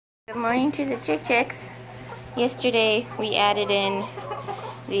Good morning to the chicks. Yesterday we added in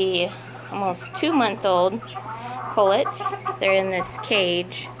the almost 2-month-old pullets. They're in this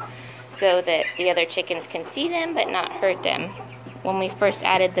cage so that the other chickens can see them but not hurt them. When we first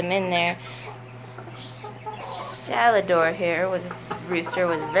added them in there, Shalador here, rooster,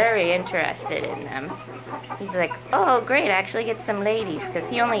 was very interested in them. He's like, oh great, I actually get some ladies, because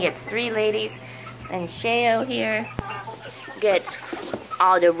he only gets 3 ladies, and Sheo here gets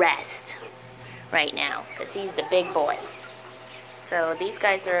all the rest right now, because he's the big boy. So these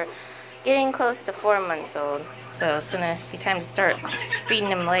guys are getting close to 4 months old, so it's gonna be time to start feeding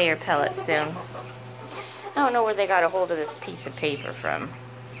them layer pellets soon. I don't know where they got a hold of this piece of paper from,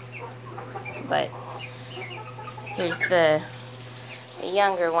 but here's the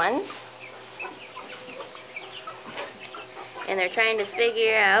younger ones, and they're trying to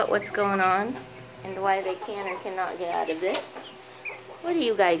figure out what's going on and why they can or cannot get out of this. What are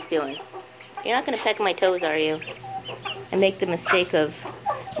you guys doing? You're not going to peck my toes, are you? I make the mistake of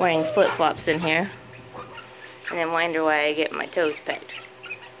wearing flip-flops in here and then wonder why I get my toes pecked.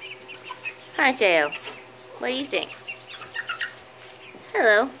 Hi, Sheo. What do you think?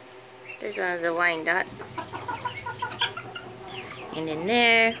 Hello. There's one of the Wyandottes. And in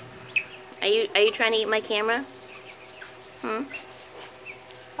there. Are you trying to eat my camera?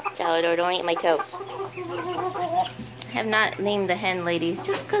 Shalador, don't eat my toes. I have not named the hen ladies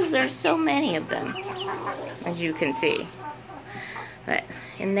just because there's so many of them, as you can see. But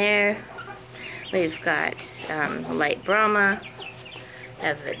in there, we've got light Brahma,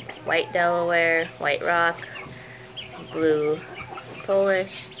 have a white Delaware, white Rock, blue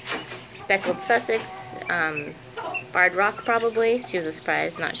Polish, speckled Sussex, barred Rock probably. She was a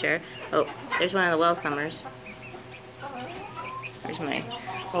surprise, not sure. Oh, there's one of the Welsummers. There's my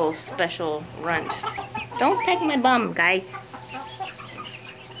little special runt. Don't peck my bum, guys.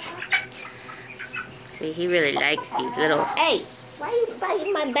 See, he really likes these little... Hey, why are you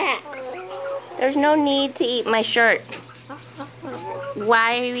biting my back? There's no need to eat my shirt.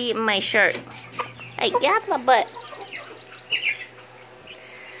 Why are you eating my shirt? Hey, get off my butt.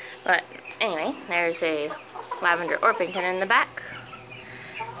 But anyway, there's a Lavender Orpington in the back.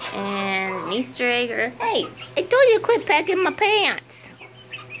 And an Easter egg. Hey, I told you to quit pecking my pants.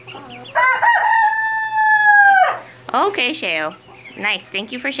 Okay, Sheo. Nice,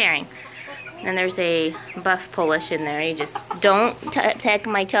 thank you for sharing. And there's a buff Polish in there. You just don't peck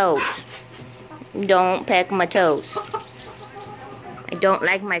my toes. Don't peck my toes. I don't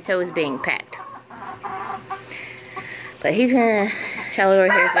like my toes being pecked. But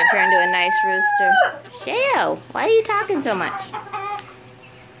Shalador here is gonna turn into a nice rooster. Sheo, why are you talking so much?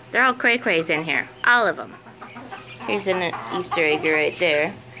 They're all cray-crays in here. All of them. Here's an Easter egg right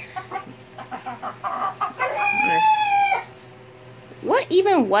there. What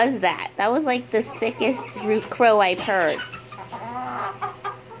even was that? That was like the sickest crow I've heard.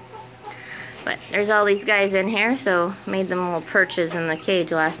 But there's all these guys in here, so made them little perches in the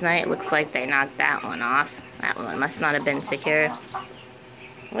cage last night. Looks like they knocked that one off. That one must not have been secure.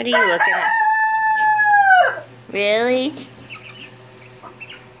 What are you looking at? Really?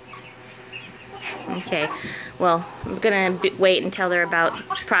 Okay, well, I'm gonna wait until they're about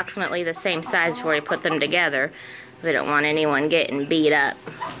approximately the same size before we put them together. We don't want anyone getting beat up.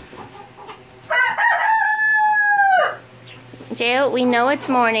 Joe, we know it's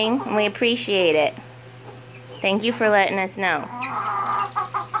morning, and we appreciate it. Thank you for letting us know.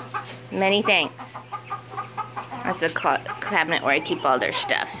 Many thanks. That's the cabinet where I keep all their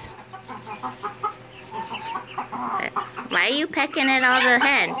stuffs. Why are you pecking at all the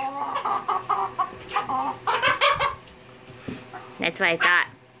hens? That's what I thought.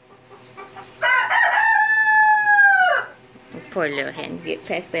 Poor little hen, get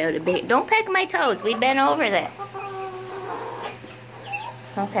pecked by the baby. Don't peck my toes. We've been over this.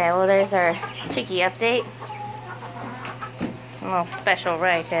 Okay, well there's our chickie update. A little special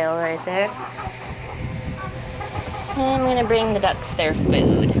rye tail right there. And I'm gonna bring the ducks their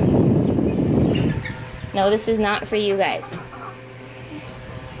food. No, this is not for you guys.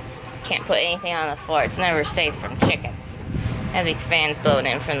 Can't put anything on the floor. It's never safe from chickens. I have these fans blowing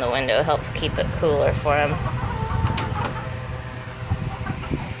in from the window. It helps keep it cooler for them.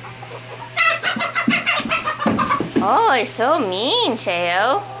 Oh, you're so mean,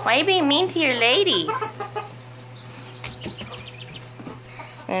 Sheo. Why are you being mean to your ladies?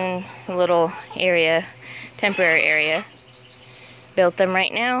 And a little area, temporary area. Built them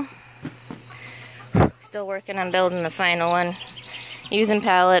right now. Still working on building the final one. Using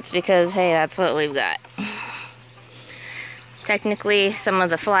pallets because, hey, that's what we've got. Technically, some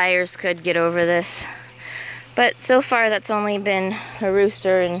of the flyers could get over this. But so far, that's only been a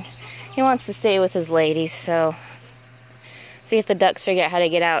rooster and He wants to stay with his ladies, so see if the ducks figure out how to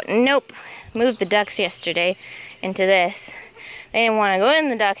get out. Nope. Moved the ducks yesterday into this. They didn't want to go in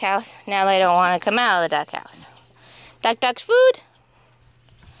the duck house. Now they don't want to come out of the duck house. Ducks, food.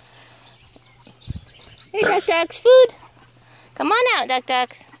 Here, ducks, food. Come on out,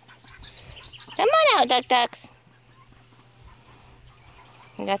 ducks. Come on out, ducks.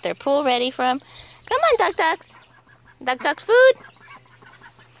 They got their pool ready for them. Come on, ducks. Ducks, food.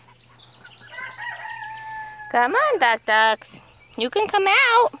 Come on, ducks. You can come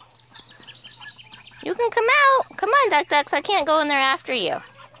out. You can come out. Come on, ducks. I can't go in there after you.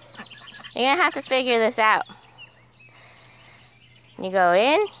 You're going to have to figure this out. You go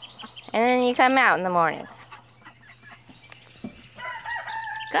in, and then you come out in the morning.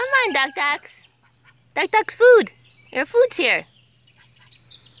 Come on, ducks. Ducks, food. Your food's here.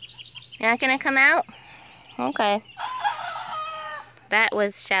 You're not going to come out? Okay. That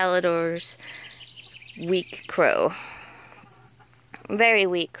was Shallador's weak crow. Very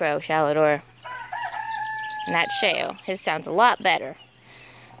weak crow, Shallador. And that's Sheo. His sounds a lot better.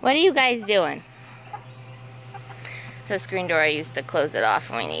 What are you guys doing? The screen door, I used to close it off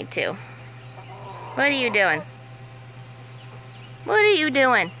when we need to. What are you doing? What are you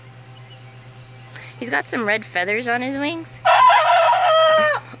doing? He's got some red feathers on his wings.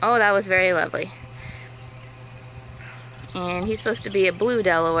 Oh, that was very lovely. And he's supposed to be a blue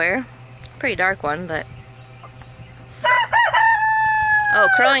Delaware. Pretty dark one, but... Oh,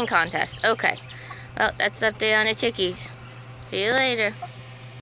 crowing contest. Okay. Well, that's the update on the chickies. See you later.